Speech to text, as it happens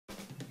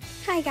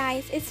Hi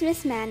guys, it's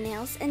Miss Mad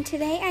Nails, and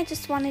today I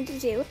just wanted to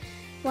do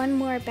one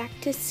more back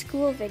to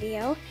school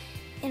video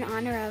in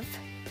honor of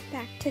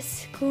back to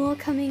school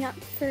coming up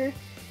for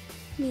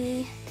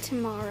me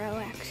tomorrow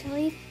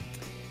actually.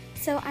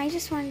 So I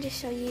just wanted to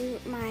show you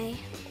my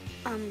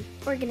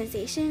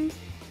organization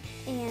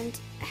and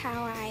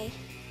how I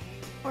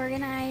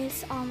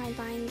organize all my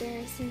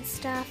binders and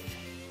stuff.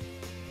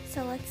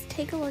 So let's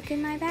take a look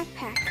in my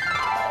backpack.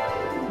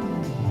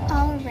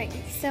 Alright,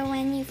 so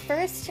when you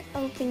first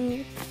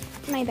open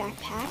my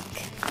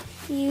backpack,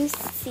 you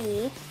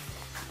see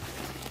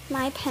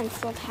my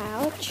pencil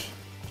pouch,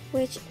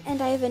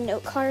 and I have a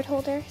note card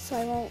holder so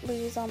I won't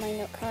lose all my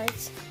note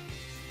cards.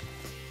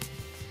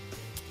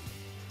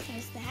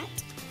 There's that.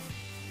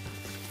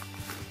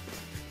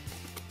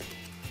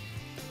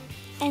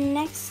 And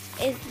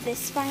next is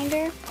this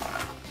binder.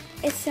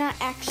 It's not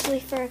actually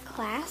for a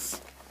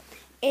class.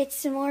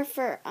 It's more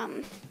for,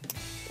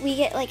 we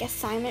get like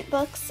assignment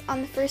books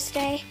on the first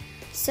day.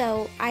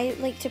 So I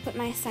like to put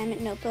my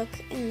assignment notebook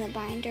in the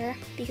binder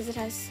because it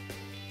has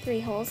 3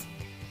 holes.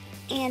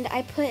 And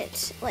I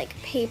put like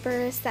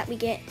papers that we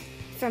get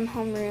from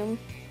homeroom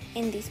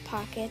in these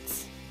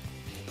pockets.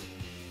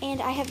 And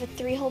I have a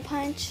 3-hole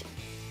punch,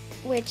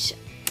 which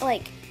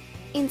like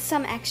in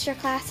some extra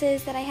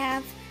classes that I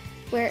have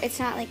where it's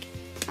not like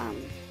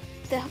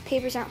the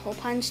papers aren't hole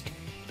punched,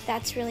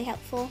 that's really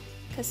helpful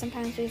because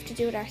sometimes we have to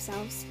do it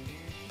ourselves.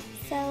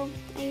 So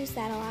I use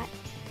that a lot.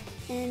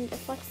 And a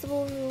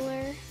flexible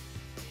ruler,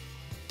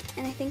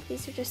 and I think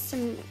these are just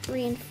some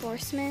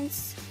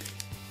reinforcements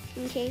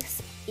in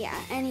case,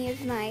 any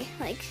of my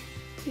like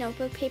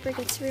notebook paper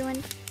gets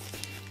ruined,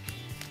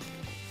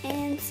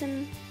 and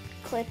some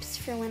clips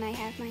for when I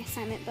have my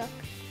assignment book.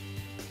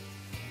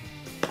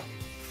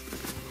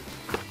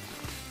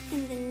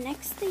 And the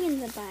next thing in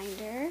the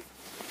binder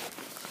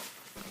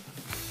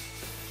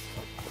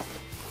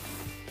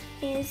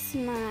is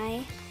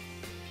my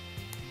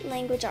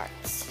language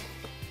arts.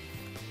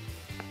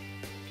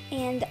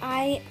 And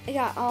I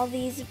got all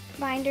these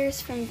binders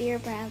from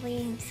Vera,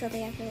 and so they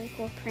have really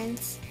cool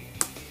prints.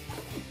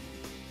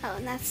 Oh,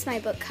 and that's my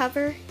book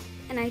cover.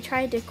 And I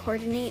tried to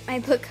coordinate my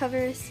book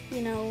covers,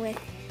 with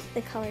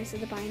the colors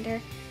of the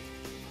binder.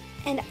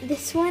 And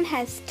this one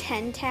has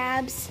 10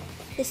 tabs,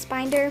 this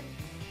binder.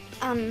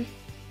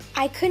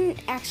 I couldn't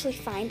actually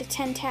find a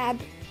 10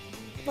 tab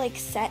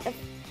set of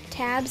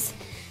tabs.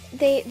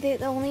 The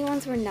only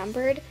ones were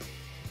numbered.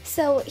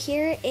 So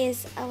here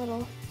is a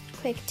little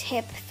quick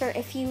tip for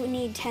if you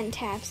need 10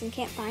 tabs and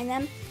can't find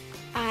them.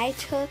 I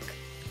took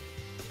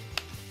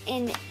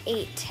an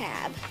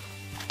 8-tab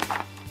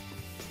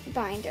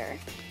binder,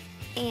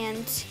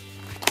 and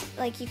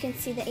like you can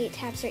see the 8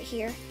 tabs right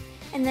here.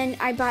 And then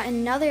I bought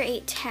another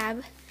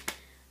 8-tab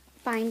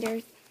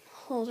binder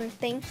holder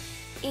thing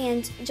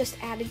and just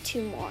added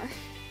 2 more.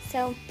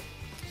 So,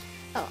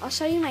 I'll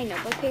show you my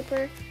notebook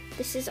paper.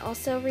 This is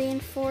also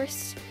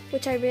reinforced,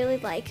 which I really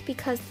like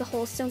because the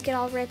holes don't get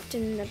all ripped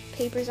and the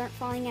papers aren't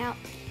falling out.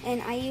 And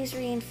I use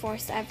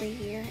reinforced every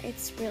year.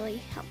 It's really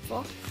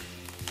helpful.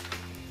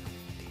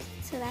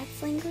 So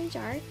that's language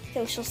art,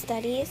 social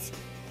studies.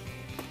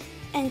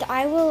 And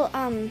I will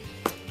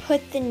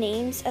put the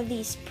names of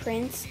these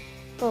prints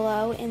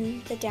below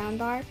in the down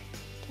bar.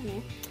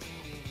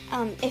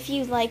 If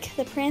you like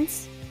the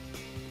prints.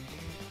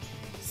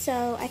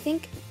 So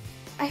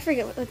I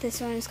forget what this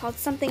one is called.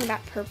 Something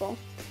about purple.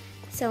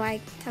 So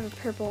I have a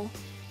purple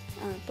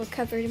book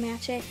cover to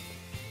match it.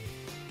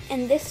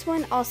 And this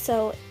one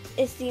also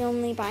is the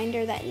only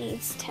binder that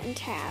needs 10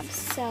 tabs.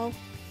 So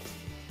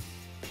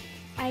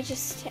I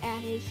just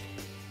added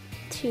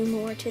 2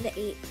 more to the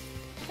 8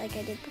 like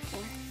I did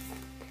before.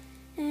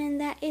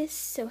 And that is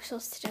social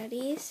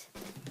studies,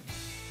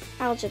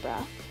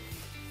 algebra.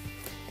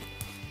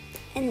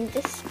 And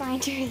this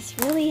binder is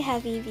really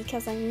heavy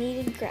because I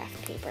needed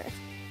graph paper.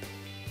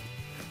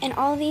 And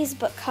all these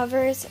book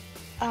covers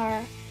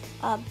are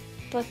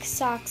book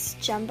socks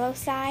jumbo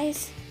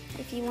size,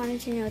 if you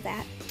wanted to know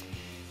that.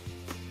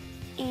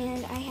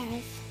 And I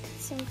have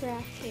some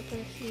graph paper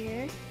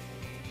here.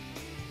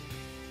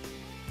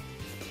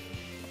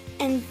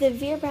 And the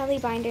Vera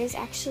binders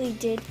actually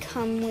did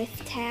come with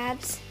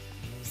tabs,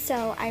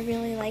 so I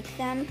really like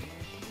them.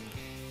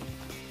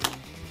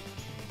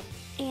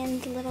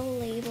 And little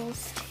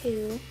labels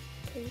too,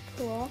 pretty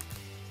cool.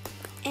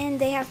 And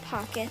they have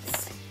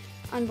pockets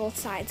on both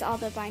sides, all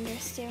the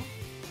binders do.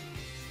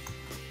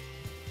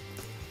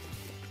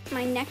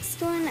 My next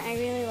one I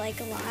really like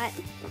a lot.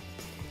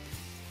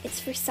 It's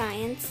for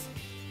science.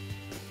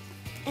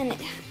 And I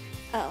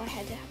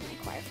had to have my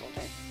choir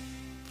folder.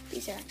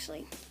 These are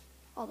actually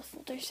all the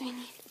folders I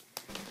need.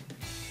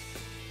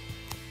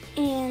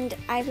 And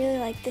I really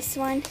like this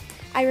one.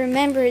 I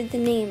remembered the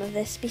name of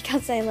this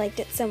because I liked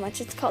it so much.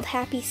 It's called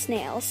Happy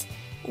Snails.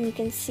 And you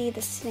can see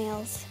the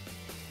snails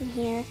in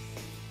here.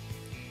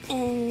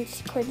 And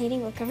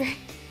coordinating book cover.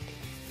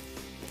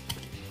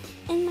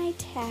 And my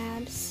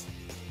tabs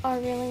are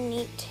really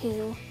neat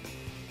too.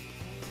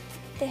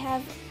 They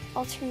have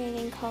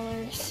alternating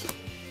colors,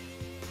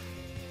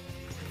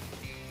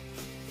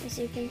 as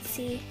you can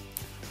see.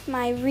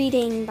 my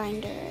reading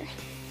binder.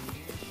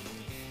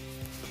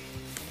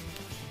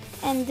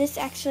 And this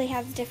actually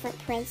has different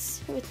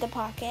prints with the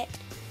pocket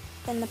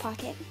than the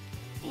pocket.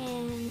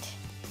 And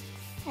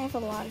I have a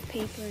lot of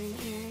paper in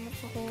here. I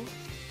have a whole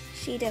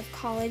sheet of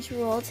college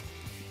ruled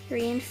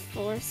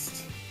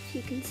reinforced, if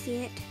you can see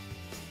it.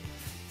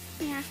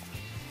 Yeah.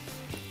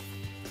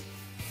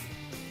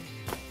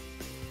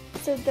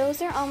 So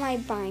those are all my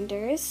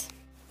binders.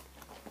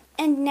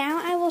 And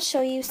now I will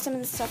show you some of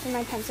the stuff in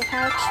my pencil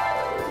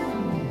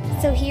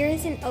pouch. So here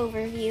is an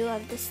overview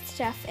of the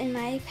stuff in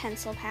my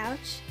pencil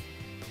pouch.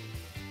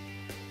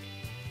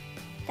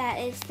 That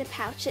is the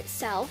pouch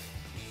itself.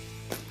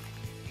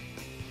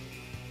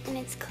 And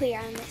it's clear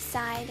on this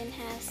side and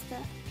has the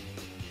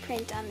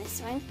print on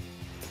this one.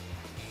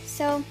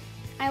 So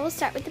I will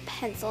start with the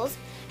pencils.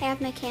 I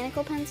have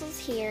mechanical pencils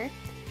here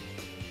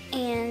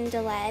and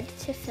a lead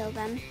to fill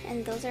them,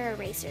 and those are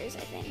erasers, I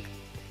think.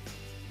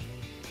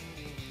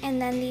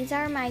 And then these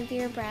are my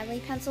Vera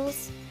Bradley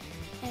pencils,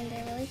 and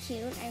they're really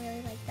cute. I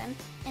really like them.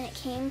 And it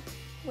came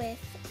with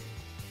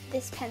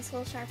this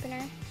pencil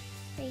sharpener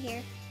right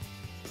here.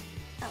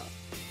 Oh.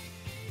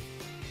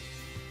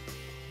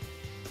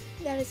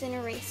 That is an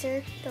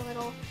eraser, the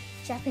little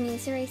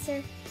Japanese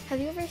eraser. Have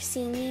you ever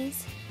seen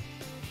these?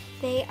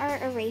 They are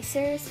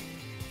erasers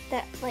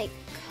that like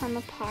come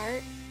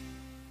apart.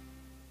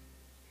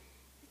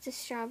 It's a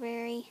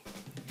strawberry.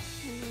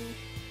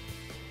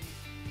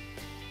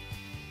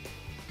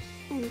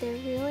 And they're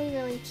really,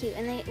 really cute.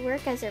 And they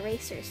work as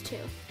erasers too.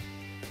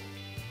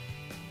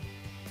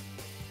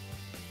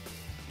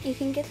 You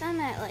can get them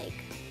at like,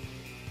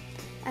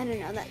 I don't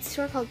know, that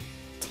store called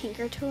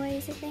Tinker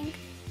Toys, I think.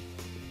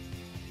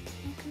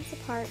 And it comes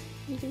apart.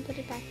 You can put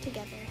it back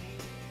together.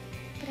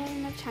 But I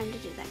didn't have time to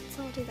do that,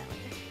 so I'll do that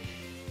later.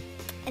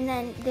 And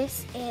then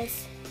this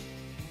is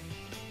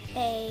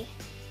a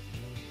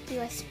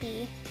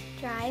USB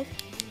drive.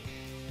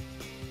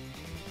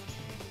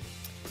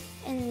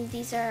 And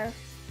these are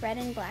red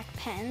and black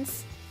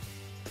pens.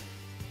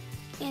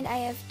 And I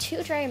have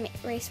 2 dry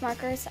erase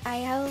markers.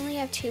 I only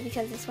have 2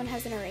 because this one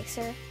has an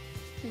eraser.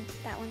 And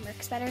that one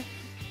works better.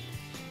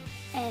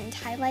 And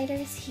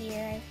highlighters here.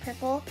 I have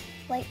purple,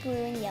 light blue,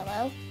 and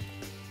yellow.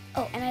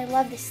 Oh, and I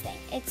love this thing.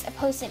 It's a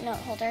Post-it note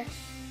holder,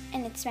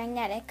 and it's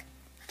magnetic.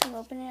 You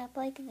open it up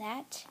like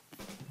that,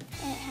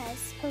 and it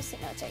has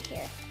Post-it notes right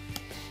here.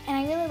 And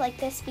I really like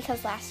this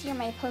because last year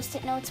my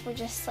Post-it notes were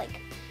just like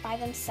by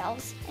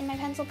themselves in my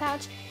pencil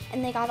pouch,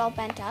 and they got all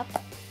bent up,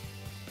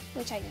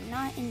 which I did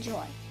not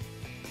enjoy.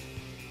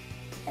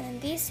 And then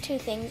these 2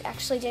 things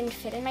actually didn't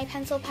fit in my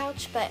pencil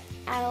pouch, but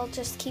I'll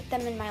just keep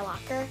them in my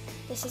locker.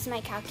 This is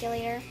my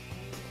calculator.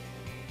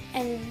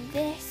 And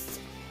this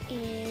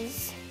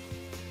is,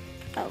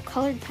 oh,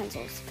 colored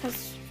pencils,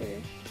 because for,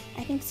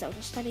 I think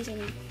social studies I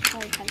need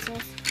colored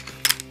pencils.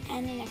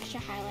 And an extra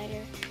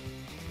highlighter,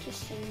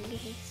 just in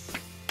case.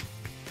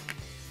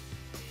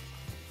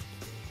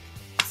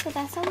 So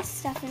that's all the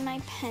stuff in my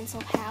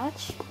pencil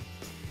pouch.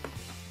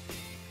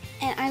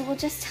 And I will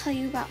just tell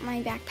you about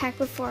my backpack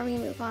before we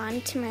move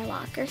on to my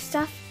locker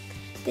stuff.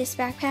 This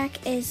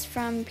backpack is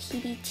from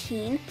PB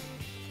Teen,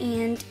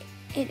 and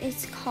it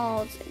is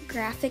called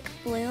Graphic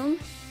Bloom.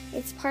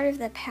 It's part of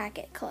the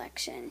Packet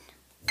collection.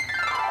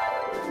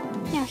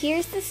 Now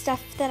here's the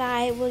stuff that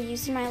I will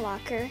use in my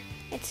locker.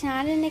 It's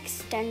not an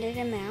extended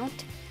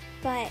amount,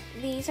 but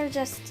these are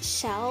just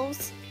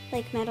shelves,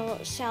 like metal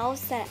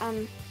shelves that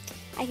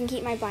I can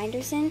keep my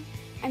binders in.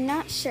 I'm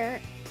not sure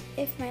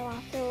if my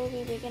locker will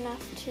be big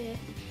enough to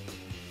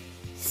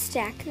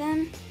stack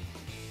them,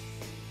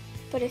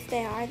 but if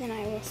they are, then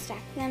I will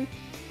stack them.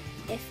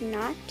 If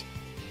not,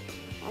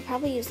 I'll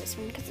probably use this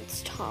one because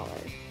it's taller.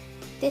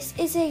 This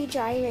is a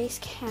dry erase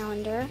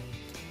calendar,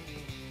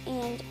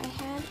 and I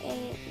have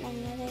a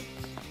magnetic,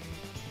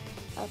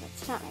 oh,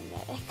 that's not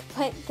magnetic,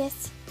 but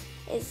this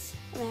is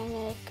a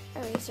magnetic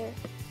eraser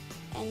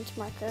and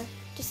marker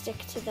to stick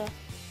to the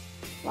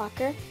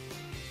locker.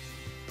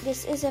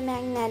 This is a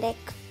magnetic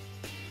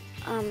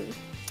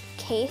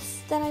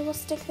case that I will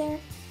stick there,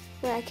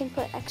 where I can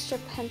put extra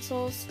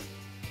pencils,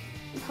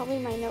 and probably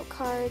my note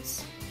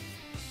cards,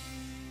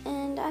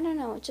 and I don't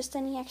know, just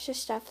any extra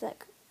stuff that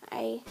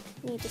I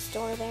need to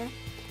store there.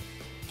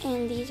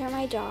 And these are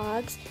my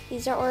dogs.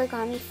 These are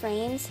origami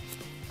frames.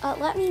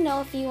 Let me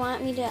know if you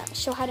want me to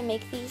show how to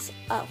make these.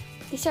 Oh,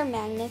 these are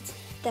magnets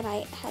that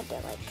I had to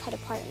like cut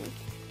apart and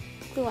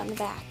glue on the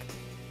back.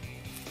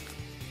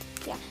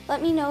 Yeah,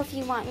 let me know if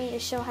you want me to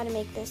show how to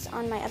make this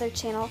on my other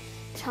channel,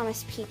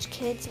 Thomas Peach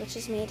Kids, which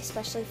is made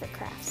especially for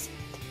crafts.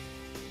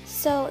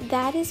 So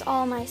that is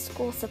all my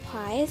school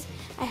supplies.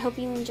 I hope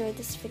you enjoyed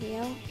this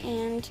video,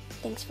 and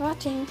thanks for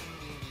watching.